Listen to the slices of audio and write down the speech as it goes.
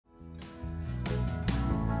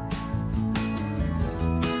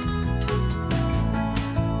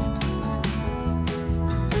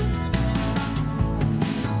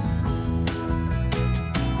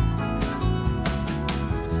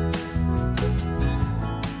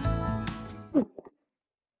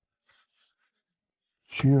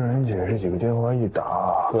居然姐这几个电话一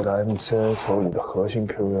打，各大 MCN 手里的核心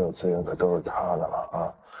QQ 资源可都是她的了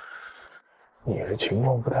啊！你这情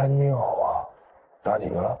况不太妙啊！打几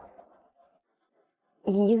个了？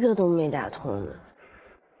一个都没打通呢。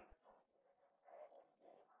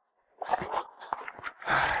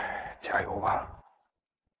唉，加油吧！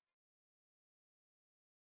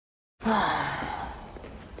唉。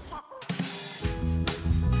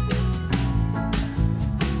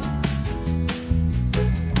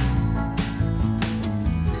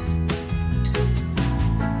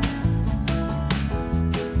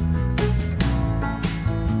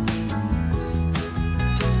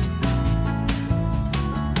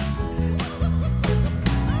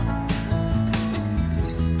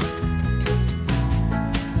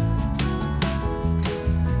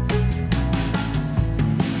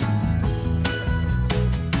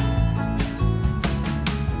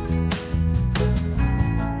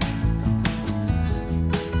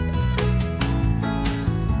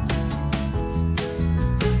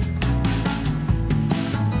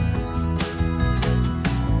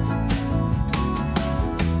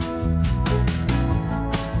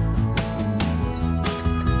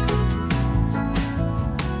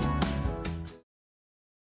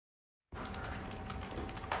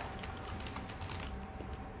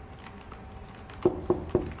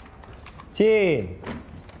 进。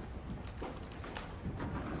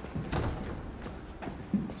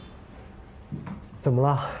怎么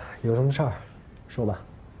了？有什么事儿？说吧。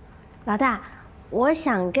老大，我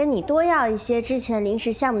想跟你多要一些之前临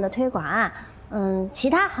时项目的推广案，其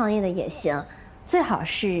他行业的也行，最好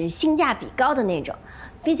是性价比高的那种。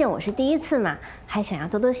毕竟我是第一次嘛，还想要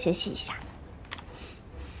多多学习一下。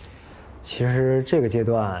其实这个阶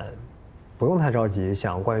段，不用太着急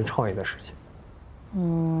想关于创业的事情。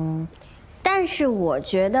但是我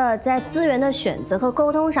觉得在资源的选择和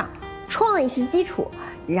沟通上，创意是基础，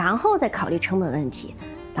然后再考虑成本问题。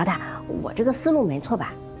老大，我这个思路没错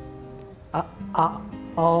吧？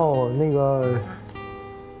哦，那个，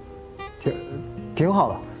挺好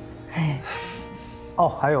的。哎，哦，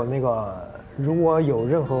还有那个，如果有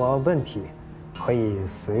任何问题，可以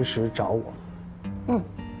随时找我。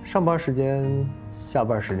上班时间、下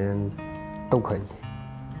班时间都可以。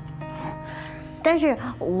但是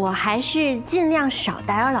我还是尽量少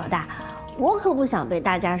打扰老大，我可不想被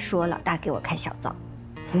大家说老大给我开小灶。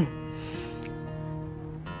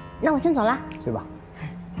那我先走了。去吧。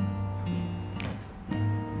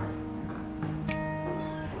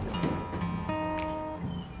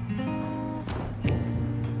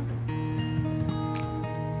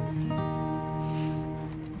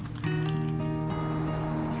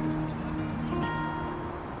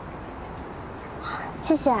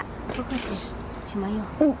谢谢。不客气，请慢用。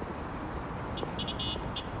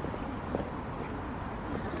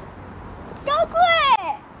高贵，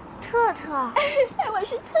特特，我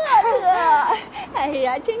是特特。哎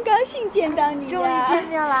呀，真高兴见到你终于见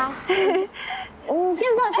面了。你先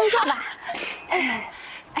坐吧。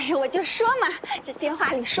哎呀，我就说嘛，这电话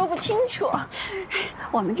里说不清楚。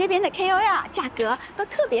我们这边的 KOL 价格都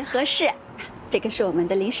特别合适。这个是我们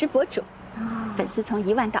的临时博主，粉丝从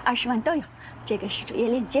1万到20万都有。这个是主页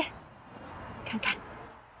链接，看看。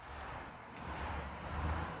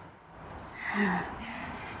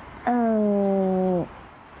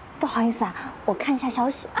不好意思啊，我看一下消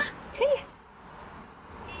息啊，可以。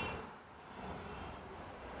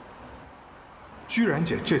居然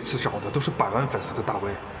姐这次找的都是100万粉丝的大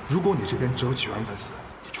V， 如果你这边只有几万粉丝，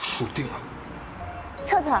你就输定了。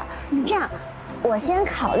特特，这样，我先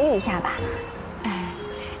考虑一下吧。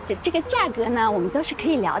这个价格呢，我们都是可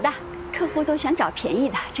以聊的。客户都想找便宜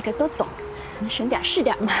的，这个都懂，省点是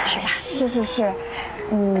点嘛，是吧？是，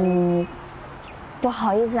不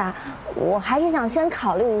好意思啊，我还是想先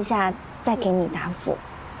考虑一下，再给你答复。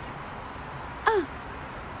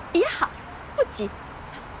也好，不急。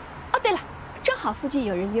哦，对了，正好附近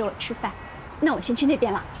有人约我吃饭，那我先去那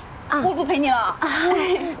边了。我不陪你了。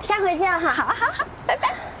下回见哈。好，拜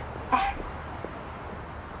拜。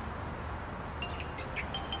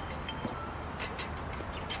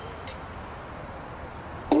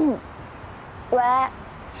喂，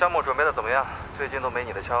项目准备的怎么样？最近都没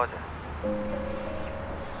你的消息。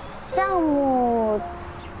项目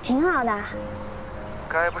挺好的。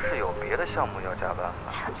该不是有别的项目要加班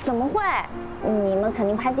吧？怎么会？你们肯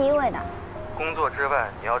定排第一位的。工作之外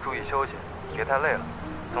你要注意休息，别太累了。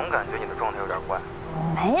总感觉你的状态有点怪。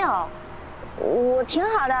没有，我挺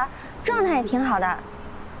好的，状态也挺好的，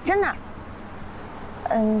真的。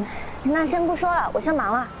那先不说了，我先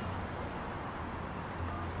忙了。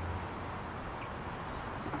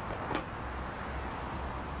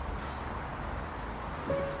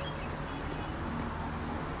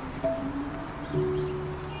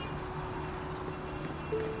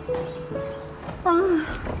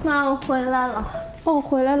妈，我回来了。哦，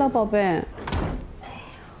回来了，宝贝。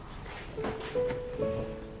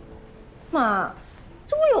妈，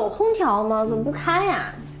这不有空调吗？怎么不开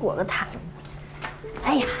呀？裹个毯。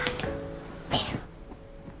哎呀，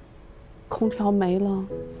空调没了。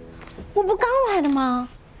我不刚来的吗？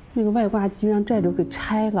那个外挂机让债主给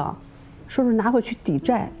拆了，说是拿回去抵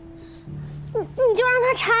债。你就让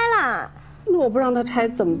他拆了。那我不让他拆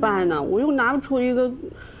怎么办呢？我又拿不出一个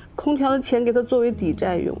空调的钱给他作为抵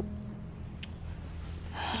债用。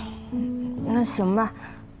那行吧，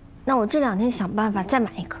那我这2天想办法再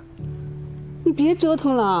买一个。你别折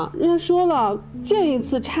腾了，人家说了，见一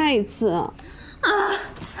次拆一次。啊！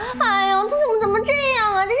哎呦，这怎么这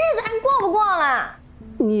样啊？这日子还过不过了？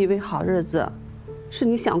你以为好日子是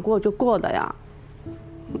你想过就过的呀？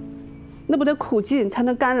那不得苦尽才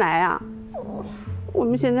能甘来啊！我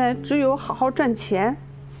们现在只有好好赚钱，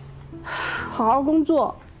好好工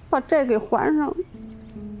作，把债给还上。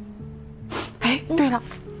哎，对了，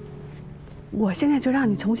我现在就让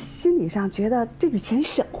你从心理上觉得这笔钱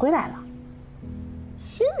省回来了。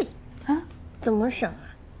心理啊？怎么省啊？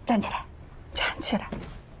站起来，站起来。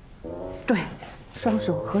对，双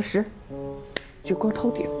手合十，举过头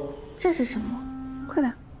顶。这是什么？快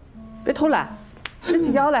点，别偷懒，直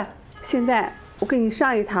起腰来。现在我给你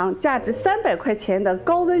上一堂价值300块钱的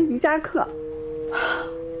高温瑜伽课。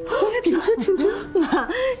挺直挺直。妈，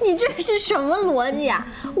你这是什么逻辑啊？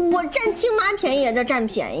我占亲妈便宜也叫占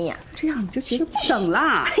便宜啊！这样你就觉得不省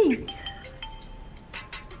啦。嘿。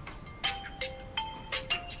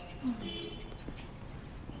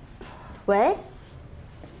喂。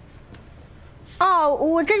哦，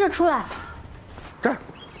我这就出来。这儿。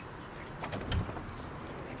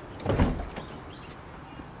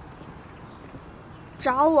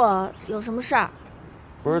找我有什么事儿？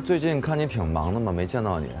不是最近看你挺忙的吗？没见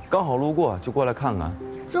到你，刚好路过就过来看看。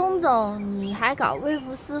钟总，你还搞微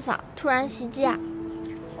服私访，突然袭击啊？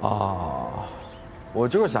哦，我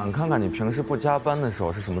就是想看看你平时不加班的时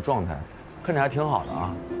候是什么状态，看着还挺好的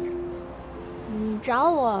啊。你找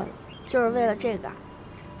我就是为了这个？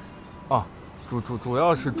啊，主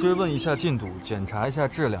要是追问一下进度，检查一下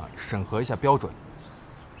质量，审核一下标准。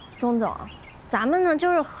钟总，咱们呢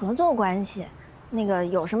就是合作关系。那个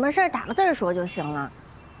有什么事儿打个字说就行了，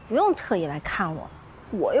不用特意来看我，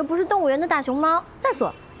我又不是动物园的大熊猫。再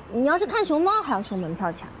说，你要是看熊猫还要收门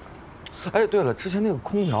票钱。哎，对了，之前那个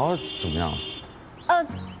空调怎么样？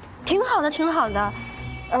挺好的，挺好的。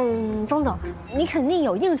钟总，你肯定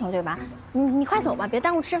有应酬对吧？你快走吧，别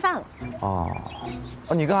耽误吃饭了。哦，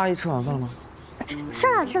你跟阿姨吃晚饭了吗？吃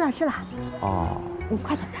了。哦，你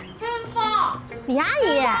快走吧。芬芳，李阿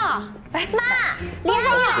姨，妈，李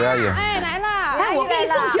阿姨，哎，来了，哎，我给你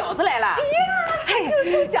送饺子来了。哎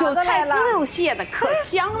呀，韭菜猪肉馅的可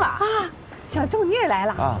香了啊！小仲你也来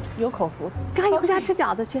了啊，有口福，跟阿姨回家吃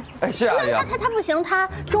饺子去。哎，谢谢阿姨。他不行，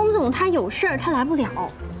钟总他有事儿，他来不了。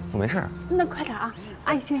我没事。那快点啊，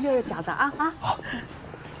阿姨去热饺子啊啊！好。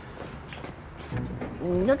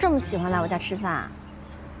你就这么喜欢来我家吃饭啊？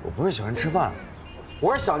我不是喜欢吃饭，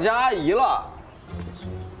我是想见阿姨了。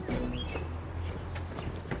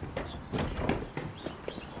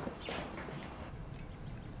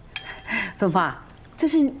芬芳，这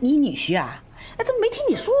是你女婿啊？哎，怎么没听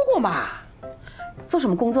你说过嘛？做什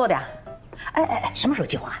么工作的呀？哎，什么时候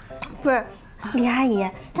结婚啊？不是，李阿姨，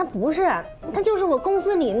他不是，他就是我公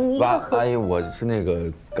司里一个阿姨，我是那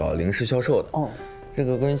个搞零食销售的。哦，这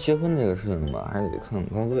个关于结婚这个事情吧，还是得看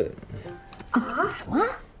岗位。啊？什么？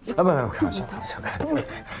不，开玩笑，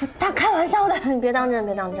他开玩笑的，你别当真。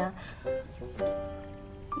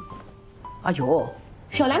哎呦，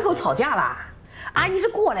小两口吵架啦！阿姨是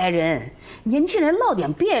过来人，年轻人闹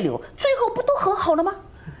点别扭，最后不都和好了吗？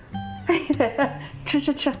哎，吃。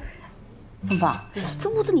芬芳，这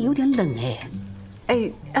屋子里有点冷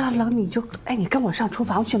哎。冷你跟我上厨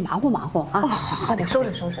房去忙活啊。哦，好的，收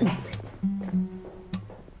拾。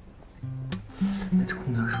这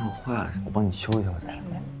空调是不是坏了？我帮你修一下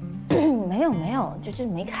去。没有，就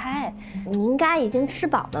没开。你应该已经吃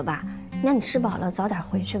饱了吧？那你吃饱了早点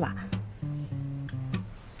回去吧。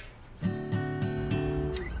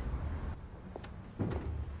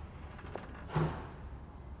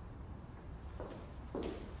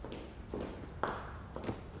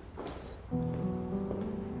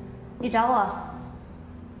你找我？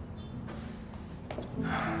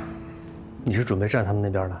你是准备站他们那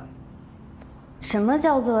边的？什么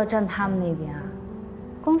叫做站他们那边啊？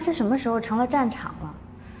公司什么时候成了战场了？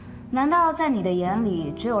难道在你的眼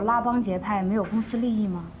里只有拉帮结派，没有公司利益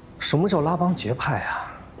吗？什么叫拉帮结派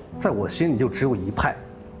啊？在我心里就只有一派，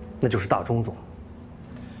那就是大钟总。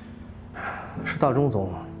是大钟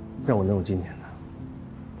总让我能有今天的。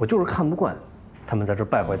我就是看不惯他们在这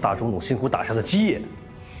败坏大总统辛苦打下的基业。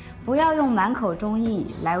不要用满口忠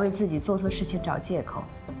义来为自己做错事情找借口。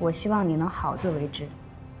我希望你能好自为之。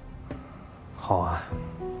好啊，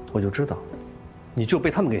我就知道，你就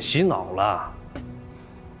被他们给洗脑了。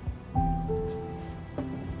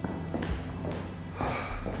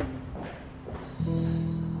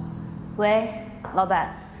喂，老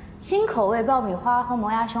板，新口味爆米花和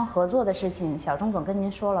磨牙熊合作的事情，小钟总跟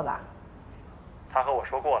您说了吧？他和我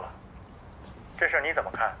说过了。这事你怎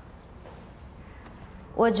么看？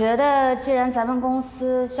我觉得，既然咱们公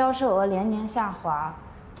司销售额连年下滑，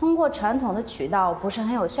通过传统的渠道不是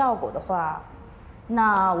很有效果的话，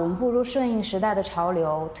那我们不如顺应时代的潮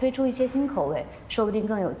流，推出一些新口味，说不定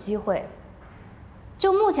更有机会。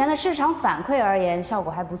就目前的市场反馈而言，效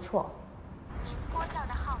果还不错。您拨叫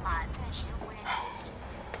的号码暂时无人接听，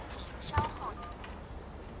请稍后。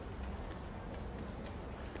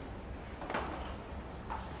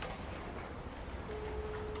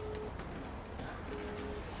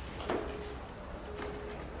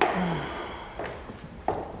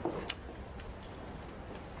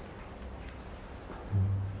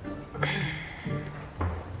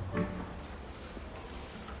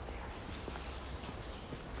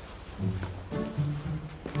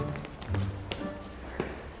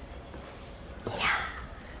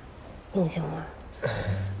英雄啊，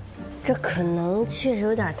这可能确实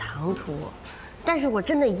有点唐突，但是我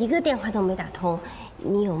真的一个电话都没打通，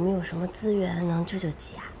你有没有什么资源能救救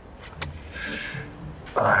急啊？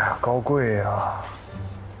哎呀，高贵呀，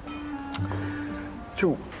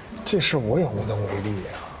就这事我也无能为力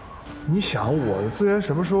呀。你想，我的资源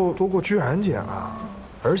什么时候多过居然姐了？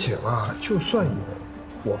而且吧，就算有，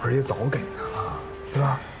我不是也早给她了，对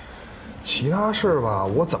吧？其他事儿吧，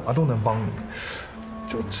我怎么都能帮你。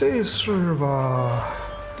就这事儿吧，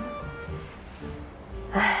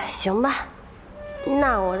哎，行吧，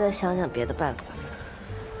那我再想想别的办法。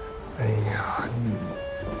哎呀，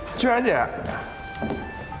居然姐，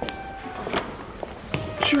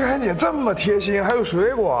居然姐这么贴心，还有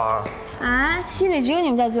水果啊！啊，心里只有你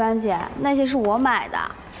们家居然姐，那些是我买的。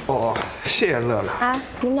哦，谢谢乐乐。啊，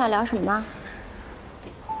你们俩聊什么呢？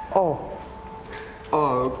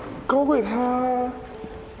高贵他。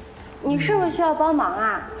你是不是需要帮忙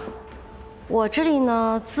啊？我这里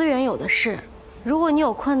呢资源有的是，如果你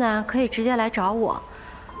有困难可以直接来找我。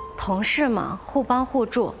同事嘛，互帮互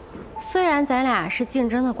助。虽然咱俩是竞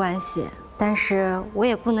争的关系，但是我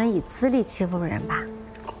也不能以资历欺负人吧？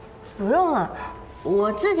不用了，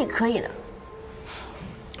我自己可以的。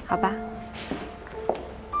好吧。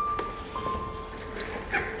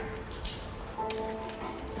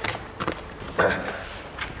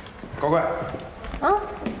高贵。啊？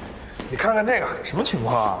你看看这个什么情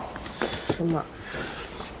况啊？什么？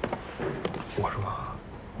我说，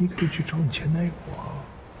你可以去找你前男友啊。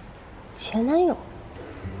前男友？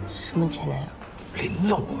什么前男友？林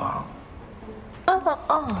总啊。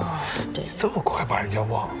对，这么快把人家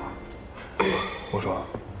忘了？我说，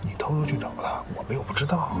你偷偷去找他，我们又不知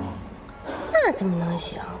道。那怎么能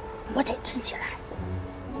行？我得自己来。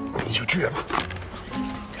你就去吧。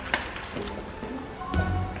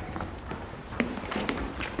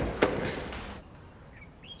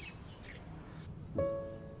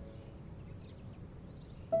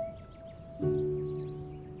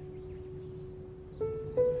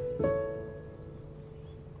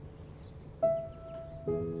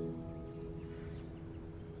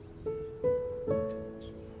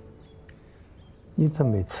你怎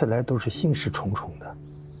么每次来都是心事重重的？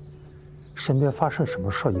身边发生什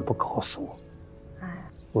么事也不告诉我。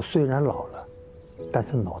我虽然老了，但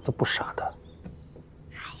是脑子不傻的。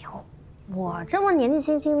哎呦，我这么年纪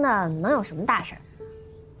轻轻的，能有什么大事？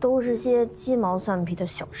都是些鸡毛蒜皮的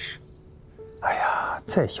小事。哎呀，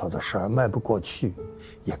再小的事儿迈不过去，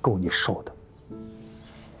也够你受的。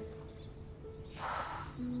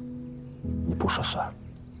你不说算了。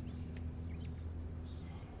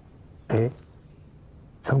哎。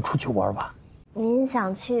咱们出去玩吧。您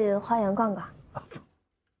想去花园逛逛？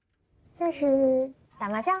那是打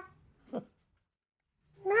麻将？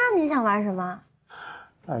那您想玩什么？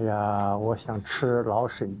哎呀，我想吃老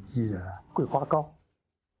沈记的桂花糕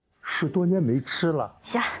，10多年没吃了。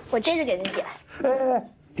行，我这就给您点。哎，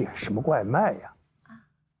点什么外卖呀？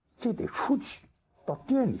这得出去到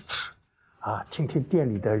店里吃啊，听听店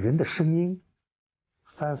里的人的声音，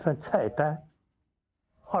翻翻菜单，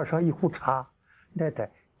泡上一壶茶。那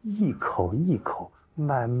得一口一口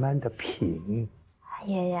慢慢的品。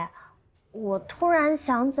爷爷，我突然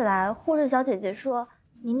想起来，护士小姐姐说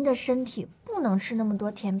您的身体不能吃那么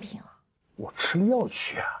多甜品啊。我吃了药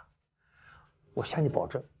去啊。我向你保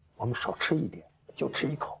证，我们少吃一点，就吃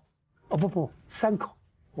1口。哦不，3口，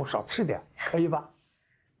我少吃点，可以吧？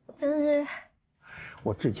真是。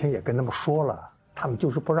我之前也跟他们说了，他们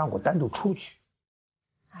就是不让我单独出去。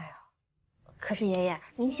哎呀，可是爷爷，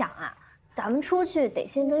您想啊，咱们出去得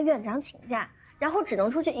先跟院长请假，然后只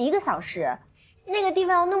能出去1个小时，那个地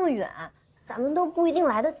方要那么远，咱们都不一定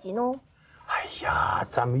来得及呢。哎呀，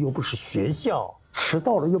咱们又不是学校，迟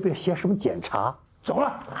到了又别写什么检查。走了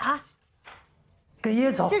啊，跟爷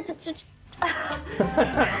爷走。这。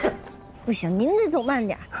不行，您得走慢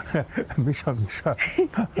点。没事没事。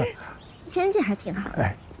天气还挺好。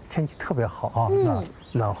哎，天气特别好啊，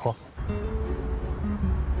暖和。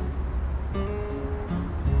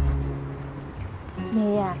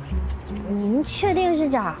爷爷，您确定是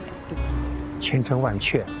这儿？千真万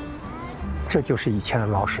确，这就是以前的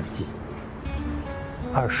老审计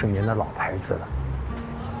，20年的老牌子了，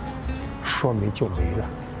说没就没了。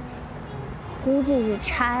估计是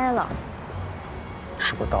拆了。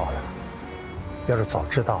吃不到了。要是早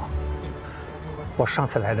知道，我上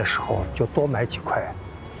次来的时候就多买几块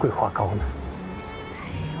桂花糕呢。哎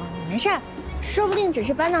呦，没事儿，说不定只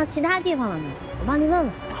是搬到其他地方了呢。我帮您问问。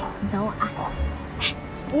好，你等我啊。好。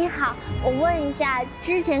你好，我问一下，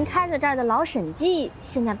之前开在这儿的老审计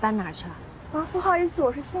现在搬哪儿去了？啊，不好意思，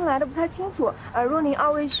我是新来的，不太清楚。若您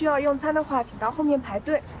2位需要用餐的话，请到后面排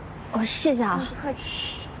队。哦，谢谢啊。不客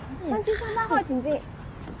气。3738号，请进。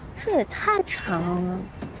这也太长了。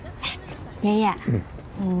爷爷，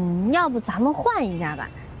要不咱们换一家吧？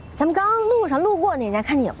咱们刚刚路上路过那家，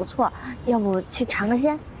看着也不错，要不去尝个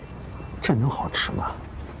鲜？这能好吃吗？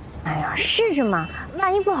哎呀，试试嘛，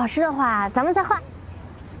万一不好吃的话，咱们再换。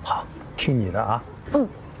好，听你的啊。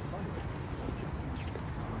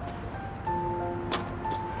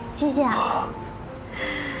谢谢啊。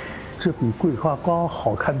这比桂花糕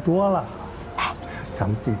好看多了。哎，咱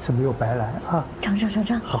们这次没有白来啊。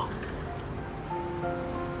尝。好。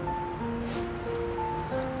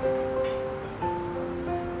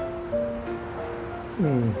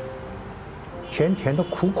甜甜的，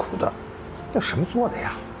苦苦的，这什么做的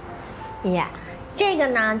呀？爷爷，这个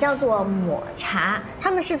呢叫做抹茶，他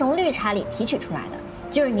们是从绿茶里提取出来的，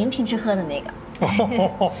就是您平时喝的那个。哎，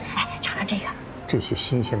尝尝这个。这些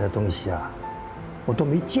新鲜的东西啊，我都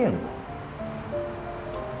没见过。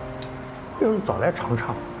要是早来尝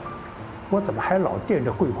尝，我怎么还老惦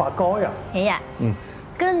着桂花糕呀？爷爷，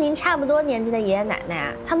跟您差不多年纪的爷爷奶奶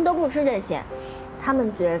啊，他们都不吃这些。他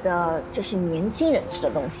们觉得这是年轻人吃的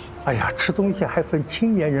东西。哎呀，吃东西还分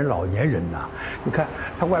青年人、老年人呢。你看，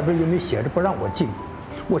他外边又没写着不让我进，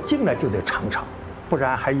我进来就得尝尝，不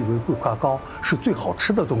然还以为桂花糕是最好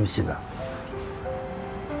吃的东西呢。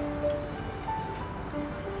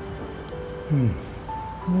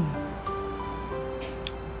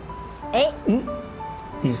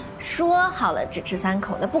说好了只吃3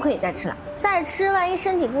口，那不可以再吃了。再吃，万一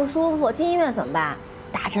身体不舒服，进医院怎么办？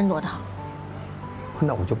打针多疼。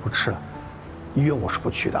那我就不吃了，医院我是不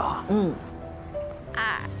去的啊。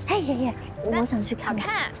嘿，爷爷，我想去看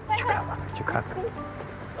看。去看吧，去看看。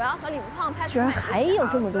我要和李不胖拍。居然还有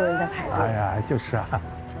这么多人在排队。哎呀，就是啊。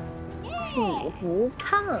李不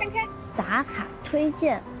胖，打卡推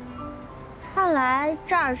荐。看来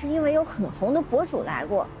这儿是因为有很红的博主来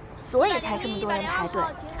过，所以才这么多人排队。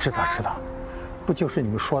知道，不就是你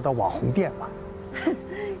们说的网红店吗？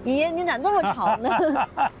爷爷，你咋这么吵呢？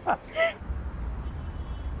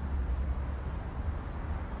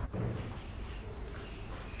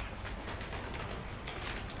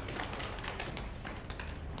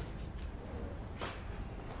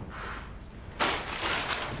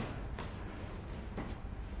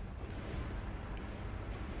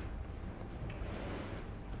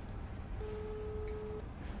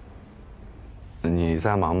你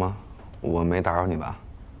在忙吗？我没打扰你吧？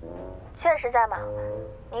确实在忙，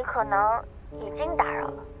你可能已经打扰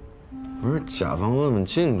了。不是，甲方问问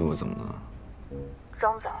进度怎么了？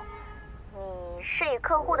钟总，你是以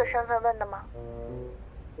客户的身份问的吗？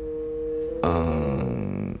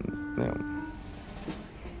没有。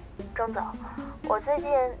钟总，我最近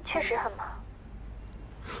确实很忙。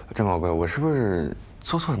郑宝贵，我是不是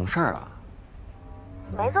做错什么事儿了？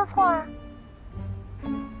没做错啊。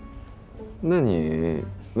那你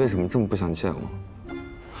为什么这么不想见我？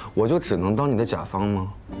我就只能当你的甲方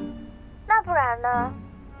吗？那不然呢？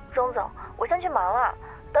钟总，我先去忙了，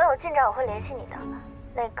等有进展我会联系你的。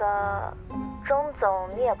那个，钟总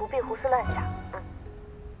你也不必胡思乱想。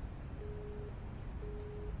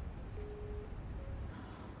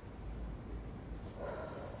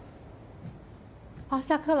好，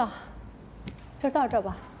下课了，就到这儿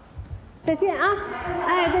吧。再见啊！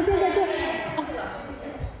哎，再见。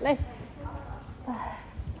来，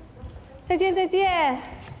再见。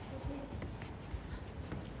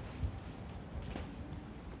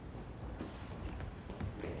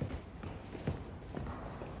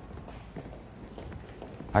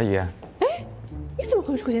阿姨。哎，你怎么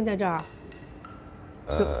会出现在这儿？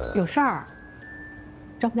有事儿？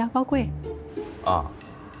找我们家高贵？啊，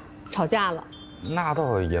吵架了？那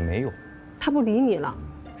倒也没有。他不理你了，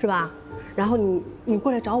是吧？然后你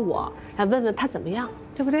过来找我，来问问他怎么样，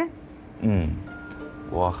对不对？嗯，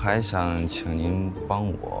我还想请您帮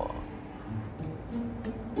我。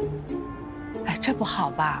哎，这不好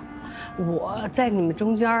吧？我在你们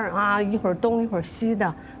中间啊，一会儿东一会儿西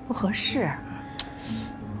的，不合适。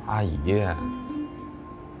阿姨，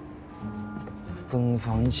芬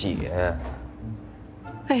芳姐。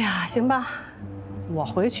哎呀，行吧，我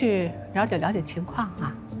回去了解了解情况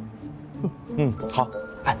啊。好。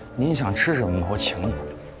哎，您想吃什么吗？我请你。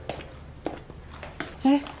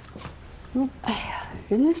哎，哎呀，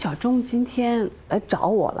人家小钟今天来找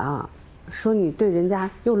我了，说你对人家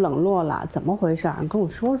又冷落了，怎么回事？你跟我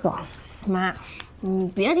说说。妈，你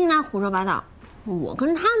别听他胡说八道，我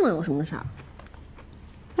跟他能有什么事儿？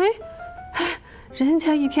哎，人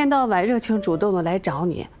家一天到晚热情主动的来找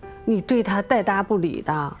你，你对他带搭不理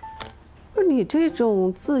的，不是你这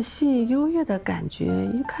种自信优越的感觉，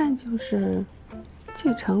一看就是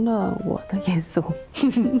继承了我的因素。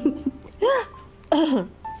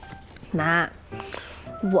妈，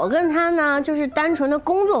我跟他呢就是单纯的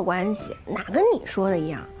工作关系，哪跟你说的一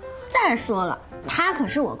样？再说了，他可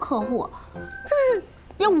是我客户，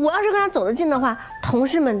我要是跟他走得近的话，同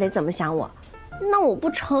事们得怎么想我？那我不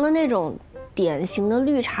成了那种典型的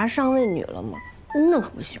绿茶上位女了吗？那可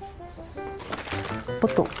不行。不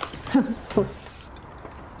懂。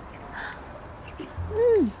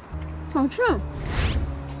好吃。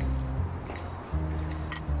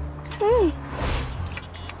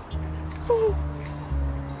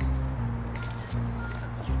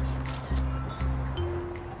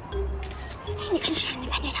你看这张，你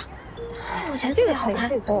看这张，我觉得这个好看。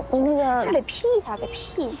我那个这得 P 一下，得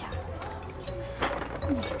P 一下。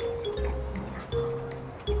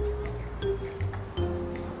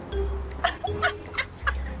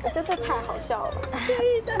真的太好笑了，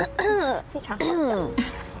对的，非常好笑。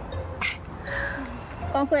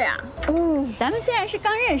高贵啊，咱们虽然是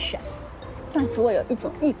刚认识，但是我有一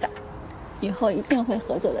种预感，以后一定会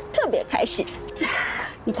合作的特别开心。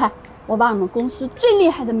你看，我把我们公司最厉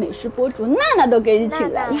害的美食博主娜娜都给你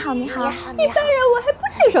请来了。你好，你好，一般人我还不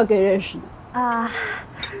介绍给认识呢。啊，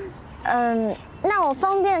那我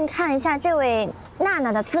方便看一下这位娜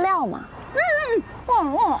娜的资料吗？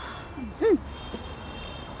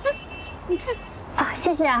你看啊，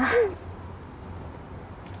谢谢啊。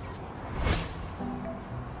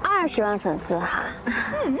20万粉丝哈。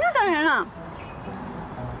那当然了。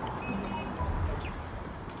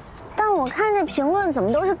但我看这评论怎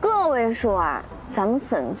么都是个位数啊？咱们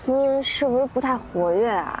粉丝是不是不太活跃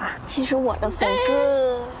啊？其实我的粉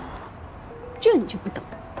丝，这你就不懂。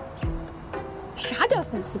啥叫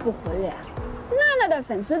粉丝不活跃啊？娜娜的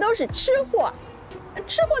粉丝都是吃货，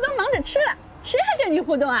吃货都忙着吃了，谁还跟你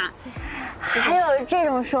互动啊？还有这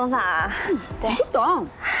种说法啊？对，不懂。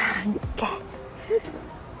给。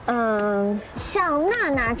像娜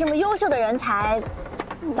娜这么优秀的人才，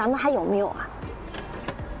咱们还有没有啊？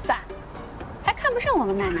咋？还看不上我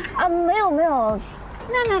们娜娜啊？没有没有，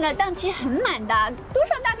娜娜的档期很满的，多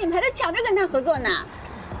少大品牌都抢着跟她合作呢。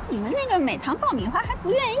你们那个美堂爆米花还不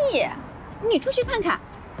愿意，你出去看看，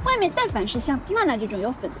外面但凡是像娜娜这种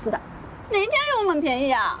有粉丝的，哪家有我们便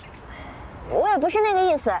宜啊？我也不是那个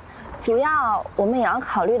意思，主要我们也要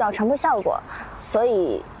考虑到传播效果，所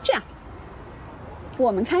以这样，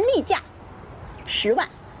我们看例假，10万，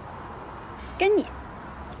跟你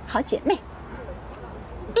好姐妹，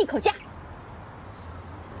一口价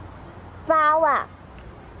8万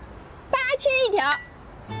，8000一条，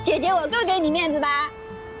姐姐我够给你面子吧？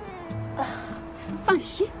放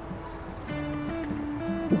心，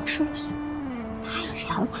我说了算，太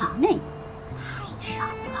少姐妹，太少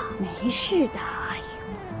了，没事的。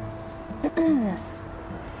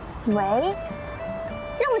喂，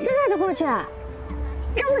让我现在就过去，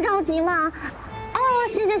这么着急吗？哦，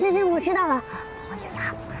行，我知道了，不好意思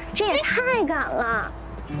啊，这也太赶了。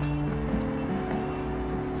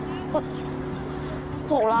我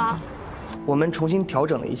走了。我们重新调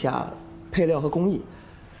整了一下配料和工艺，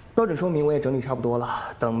标准说明我也整理差不多了。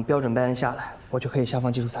等标准备案下来，我就可以下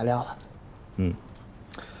放技术材料了。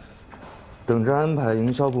等着安排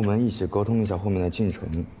营销部门一起沟通一下后面的进程，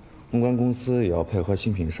公关公司也要配合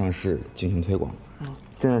新品上市进行推广。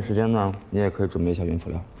这段时间呢，你也可以准备一下原辅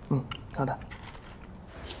料。好的。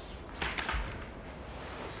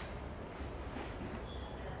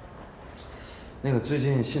那个最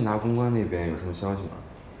近信达公关那边有什么消息吗？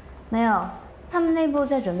没有，他们内部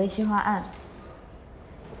在准备细化案。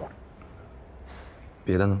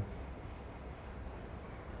别的呢？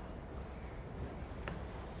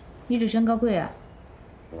你指甄高贵啊？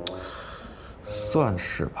算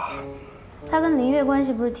是吧。他跟林月关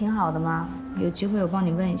系不是挺好的吗？有机会我帮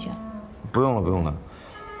你问一下。不用了，不用了。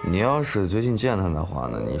你要是最近见他的话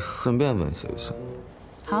呢，你顺便问行不行？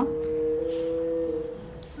好。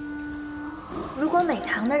如果每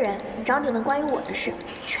堂的人找你问关于我的事，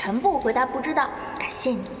全部回答不知道，感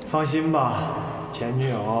谢你。放心吧，前女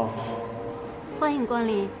友。欢迎光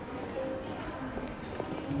临。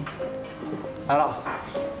来了。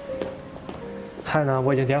菜呢，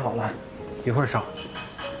我已经点好了，一会儿上。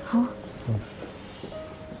好。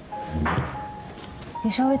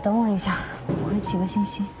你稍微等我一下，我回起个信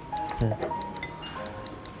息。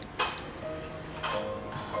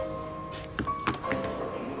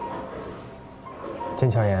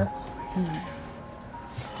金巧妍。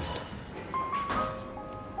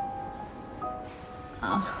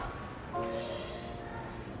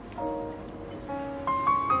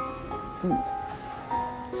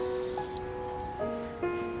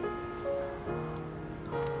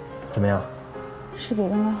怎么样？是比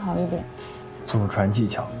刚刚好一点。祖传技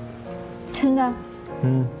巧。真的？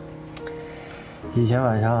以前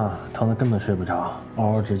晚上疼得根本睡不着，嗷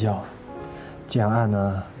嗷直叫，这样按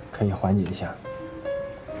呢可以缓解一下。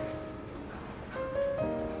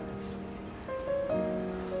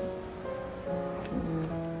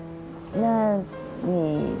那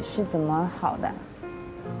你是怎么好的？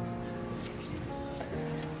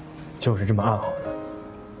就是这么按好的。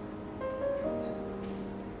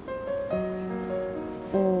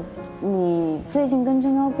你最近跟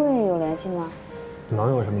甄高贵有联系吗？能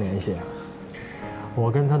有什么联系啊？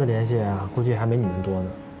我跟他的联系啊，估计还没你们多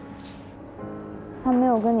呢。他没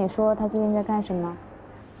有跟你说他最近在干什么？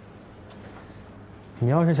你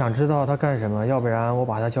要是想知道他干什么，要不然我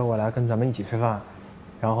把他叫过来跟咱们一起吃饭，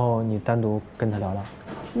然后你单独跟他聊聊。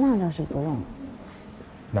那倒是不用。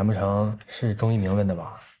难不成是钟一鸣问的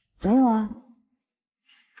吧？没有啊。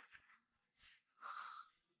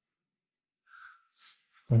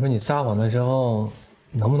我说你撒谎的时候，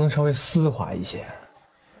能不能稍微丝滑一些？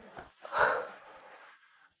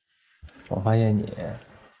我发现你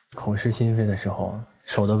口是心非的时候，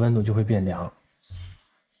手的温度就会变凉。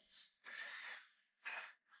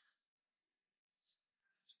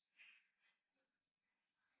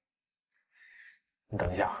你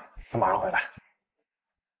等一下，我马上回来。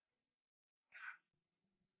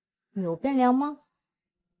有变凉吗？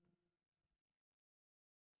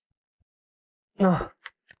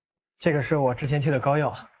这个是我之前贴的膏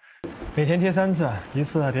药，每天贴3次，一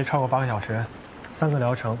次别超过8个小时，3个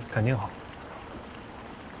疗程肯定好。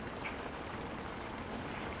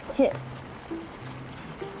谢。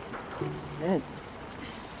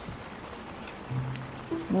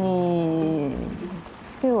你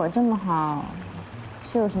对我这么好，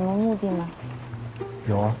是有什么目的吗？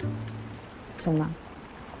有啊。什么？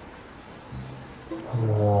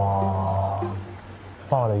我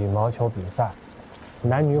报了羽毛球比赛，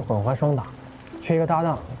男女混合双打，缺一个搭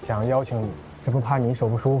档，想邀请你，这不怕你手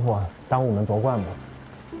不舒服，耽误我们夺冠吗？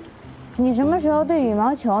你什么时候对羽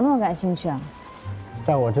毛球那么感兴趣啊？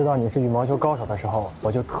在我知道你是羽毛球高手的时候，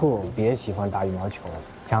我就特别喜欢打羽毛球，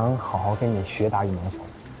想好好跟你学打羽毛球。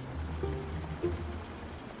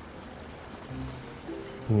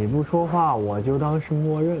你不说话，我就当是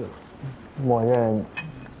默认了，默认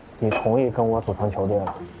你同意跟我组成球队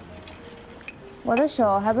了。我的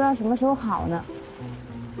手还不知道什么时候好呢。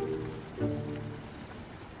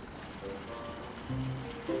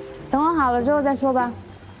等我好了之后再说吧。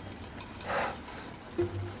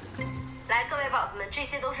来，各位宝子们，这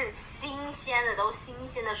些都是新鲜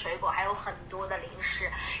的水果，还有很多的零食。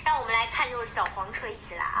让我们来看这种小黄车一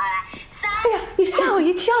起来啊！来，3。哎呀，你吓我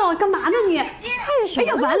一跳，干嘛呢你？看什么？哎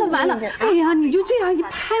呀，完了完了！哎呀，你就这样一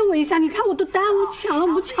拍我一下，你看我都耽误抢了，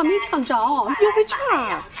我抢没抢着？优惠券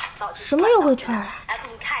儿。什么优惠券啊？来，给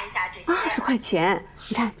你们看一下这些。20块钱，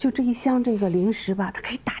你看就这一箱这个零食吧，它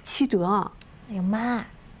可以打7折。哎呀妈，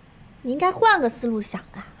你应该换个思路想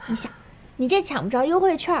啊！你想。你这抢不着优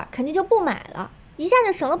惠券，肯定就不买了，一下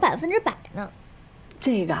就省了100%呢。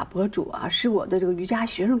这个博主啊，是我的这个瑜伽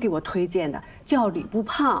学生给我推荐的，叫李不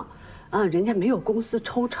胖，人家没有公司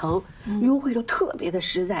抽成，优惠都特别的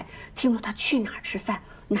实在。听说他去哪儿吃饭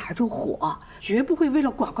哪儿就火，绝不会为了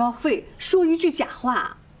广告费说一句假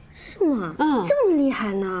话。是吗？这么厉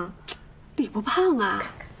害呢？李不胖啊！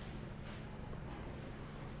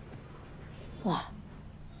哇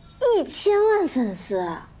，1000万粉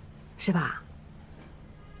丝。是吧？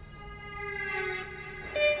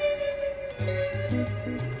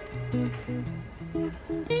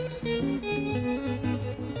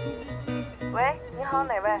喂，你好。好，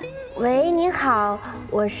哪位？喂，您好，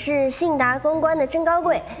我是信达公关的甄高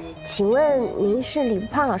贵，请问您是李不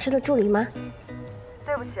胖老师的助理吗？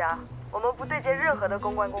对不起啊，我们不对接任何的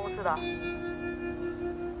公关公司的。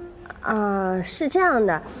是这样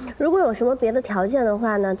的，如果有什么别的条件的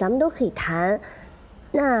话呢，咱们都可以谈。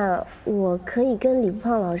那我可以跟李不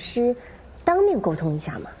胖老师当面沟通一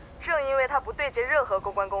下吗？正因为他不对接任何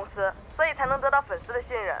公关公司，所以才能得到粉丝的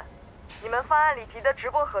信任。你们方案里提的直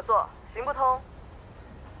播合作行不通？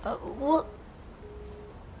我。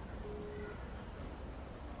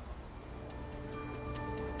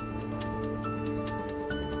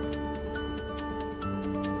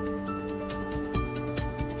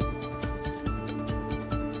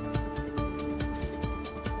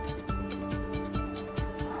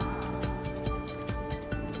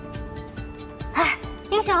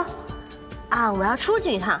英雄，我要出去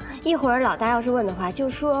一趟，一会儿老大要是问的话，就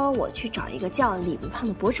说我去找一个叫李不胖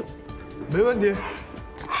的博主。没问题。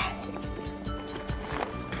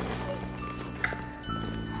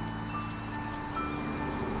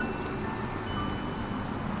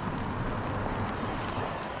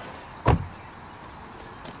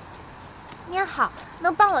您好，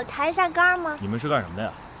能帮我抬一下杆吗？你们是干什么的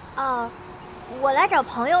呀？我来找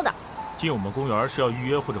朋友的。进我们公园是要预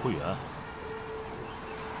约或者会员。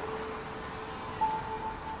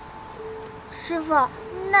师傅，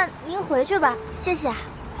那您回去吧，谢谢。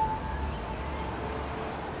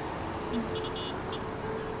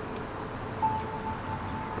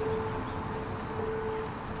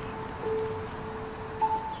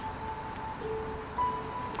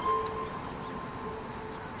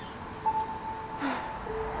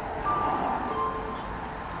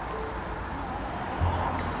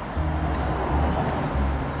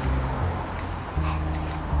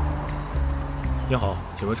您好，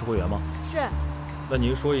请问是会员吗？是。那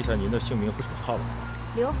您说一下您的姓名和手机号吧。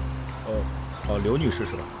刘。刘女士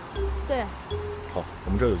是吧？对。好，我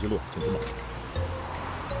们这儿有记录，请进吧。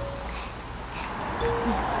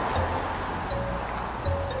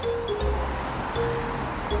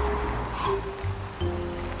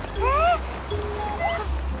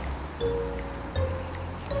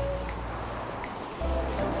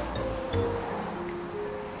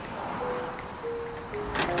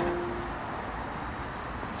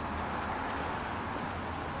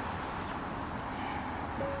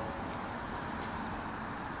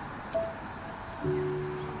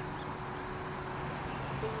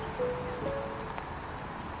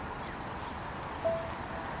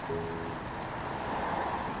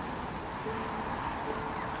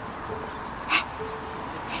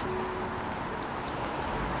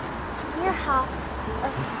您好，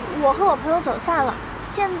我和我朋友走散了，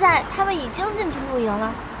现在他们已经进去露营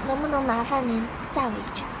了，能不能麻烦您载我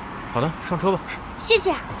一程？好的，上车吧。谢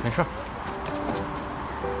谢。没事。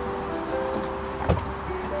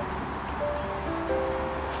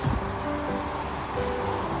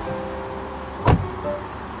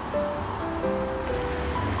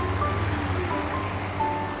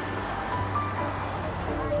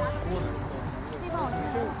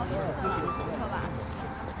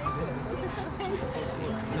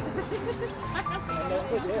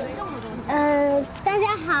大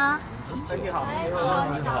家好。你好。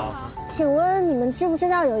你好。请问你们知不知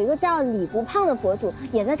道有一个叫李不胖的博主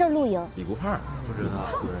也在这儿露营？李不胖？不知道。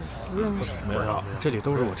不认识。没有，这里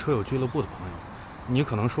都是我车友俱乐部的朋友。你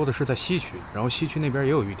可能说的是在西区，然后西区那边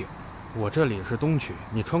也有预定。我这里是东区，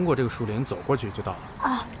你穿过这个树林走过去就到了。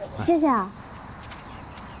啊，谢谢啊。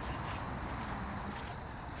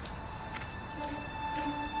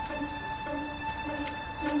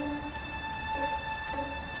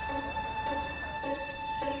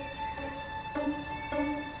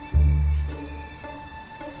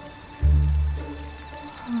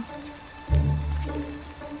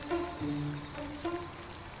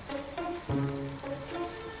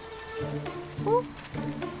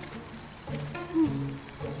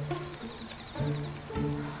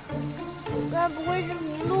该不会是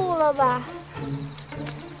迷路了吧？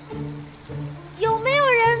有没有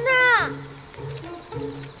人呢？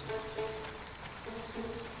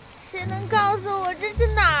谁能告诉我这是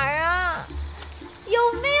哪儿啊？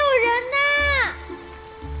有没有人呢？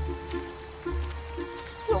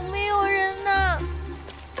有没有人呢？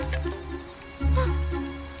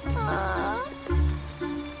啊！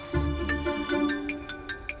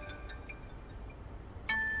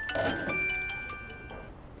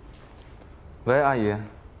喂，阿姨。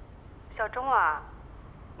小钟啊，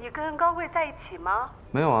你跟高贵在一起吗？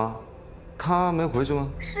没有啊，他没回去吗？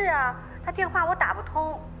是啊，他电话我打不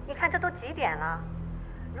通。你看这都几点了？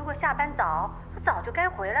如果下班早，他早就该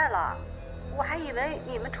回来了。我还以为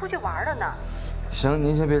你们出去玩了呢。行，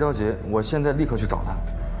您先别着急，我现在立刻去找他。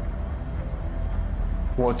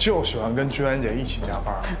我就喜欢跟居然姐一起加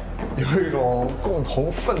班，有一种共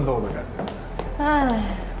同奋斗的感觉。哎，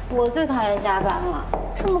我最讨厌加班了，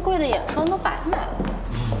这么贵的眼霜都白买了。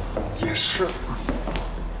也是。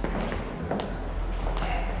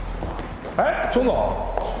哎，钟总，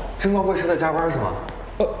甄高贵是在加班是吗？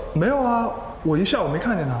没有啊，我一下午没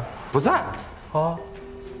看见他。不在。啊？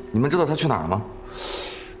你们知道他去哪儿吗？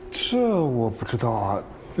这我不知道啊，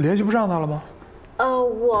联系不上他了吗？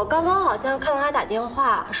我刚刚好像看到他打电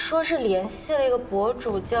话，说是联系了一个博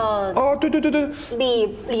主叫……哦，对，李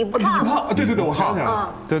胖，对，我想起来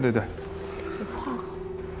了，对。李胖。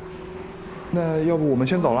那要不我们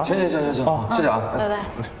先走了？行，谢谢啊，拜拜。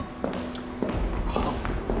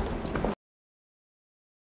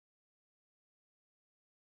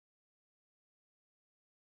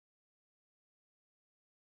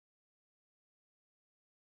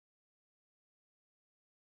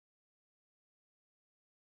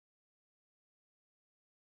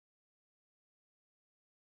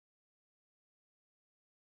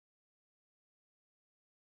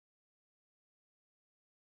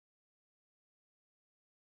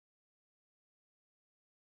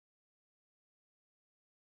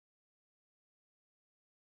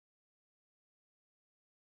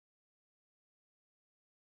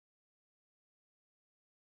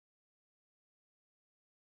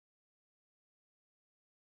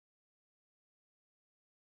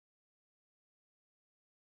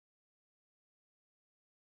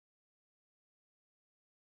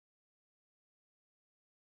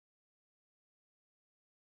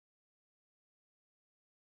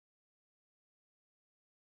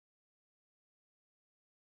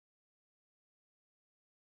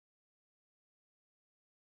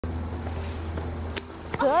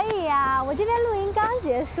可以呀，我这边录音刚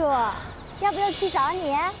结束，要不要去找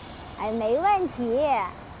你？哎，没问题，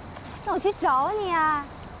那我去找你啊。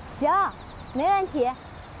行，没问题。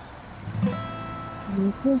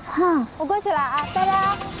你不胖，我过去了啊，拜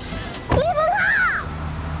拜。你不胖，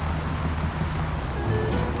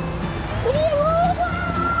你不胖，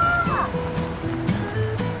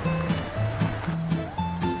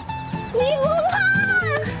你不胖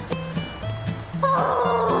啊！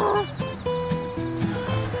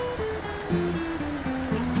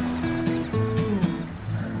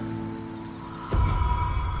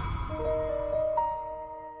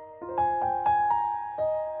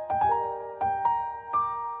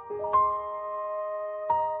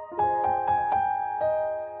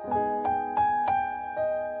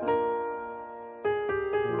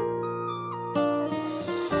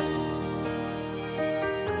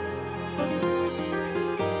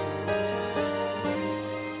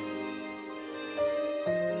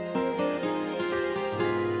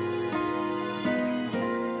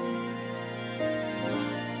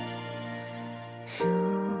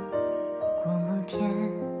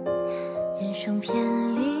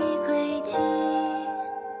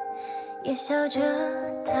也笑着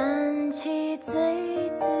弹起最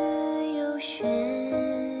自由旋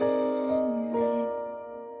律，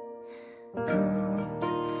不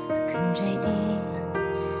肯坠地，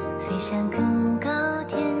飞向更高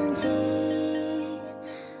天际，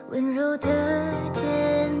温柔的